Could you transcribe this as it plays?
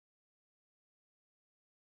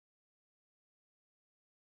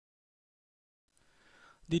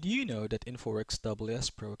Did you know that InfoWorks WS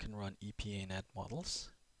Pro can run EPANET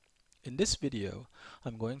models? In this video,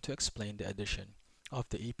 I'm going to explain the addition of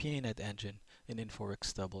the EPANET engine in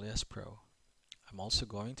InfoWorks WS Pro. I'm also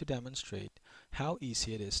going to demonstrate how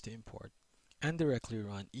easy it is to import and directly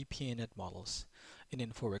run EPANET models in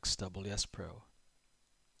InfoWorks WS Pro.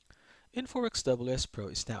 InfoWorks WS Pro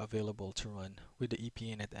is now available to run with the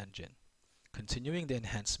EPANET engine, continuing the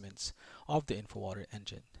enhancements of the InfoWater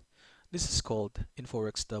engine. This is called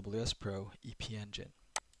InfoWorks WS Pro EP Engine.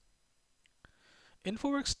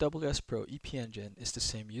 InfoWorks WS Pro EP Engine is the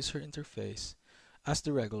same user interface as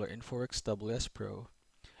the regular InfoWorks WS Pro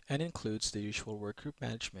and includes the usual workgroup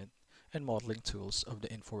management and modeling tools of the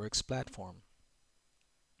InfoWorks platform.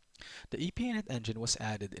 The EPNET engine was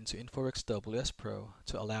added into InfoWorks WS Pro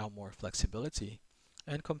to allow more flexibility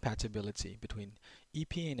and compatibility between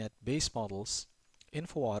EPNET-based models,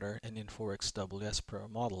 InfoWater, and InfoWorks WS Pro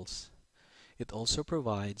models. It also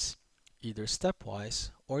provides either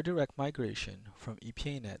stepwise or direct migration from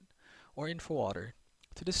EPANET or InfoWater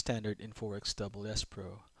to the standard InfoWorks WS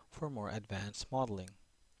Pro for more advanced modeling.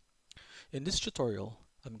 In this tutorial,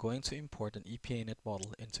 I'm going to import an EPANET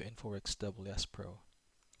model into InfoWorks WS Pro.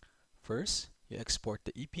 First, you export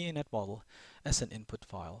the EPANET model as an input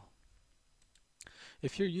file.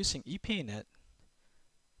 If you're using EPANET,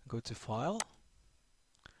 go to File,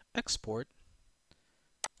 Export,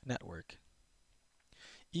 Network.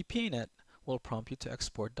 EPANET will prompt you to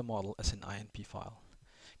export the model as an INP file.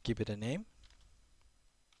 Give it a name,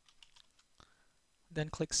 then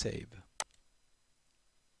click Save.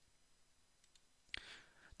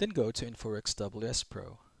 Then go to InfoWorks WS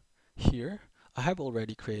Pro. Here, I have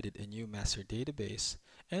already created a new master database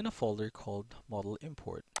and a folder called Model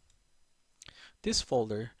Import. This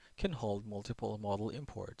folder can hold multiple model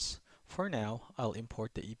imports. For now, I'll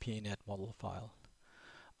import the EPANET model file.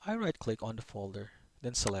 I right-click on the folder,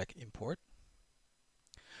 then select Import.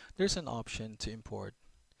 There's an option to import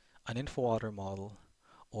an InfoWater model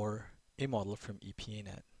or a model from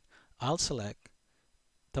EPANET. I'll select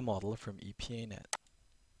the model from EPANET.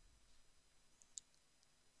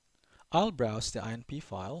 I'll browse the INP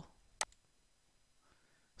file,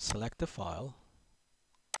 select the file,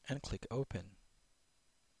 and click Open.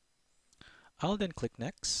 I'll then click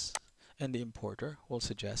Next, and the importer will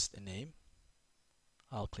suggest a name.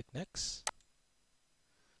 I'll click Next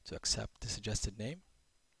to accept the suggested name.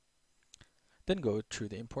 Then go through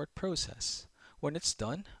the import process. When it's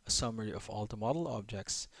done, a summary of all the model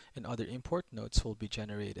objects and other import notes will be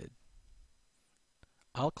generated.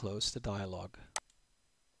 I'll close the dialog.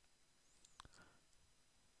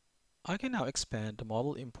 I can now expand the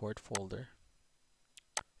model import folder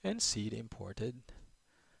and see the imported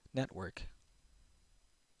network.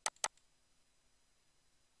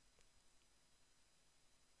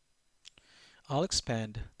 I'll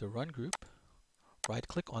expand the Run group,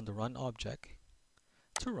 right-click on the Run object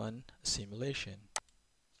to run a simulation.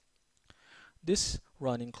 This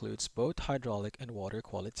run includes both hydraulic and water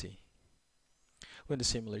quality. When the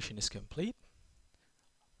simulation is complete,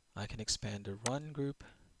 I can expand the Run group,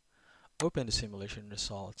 open the simulation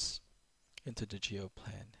results into the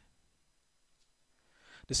GeoPlan.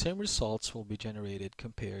 The same results will be generated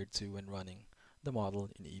compared to when running the model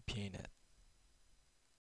in EPANET.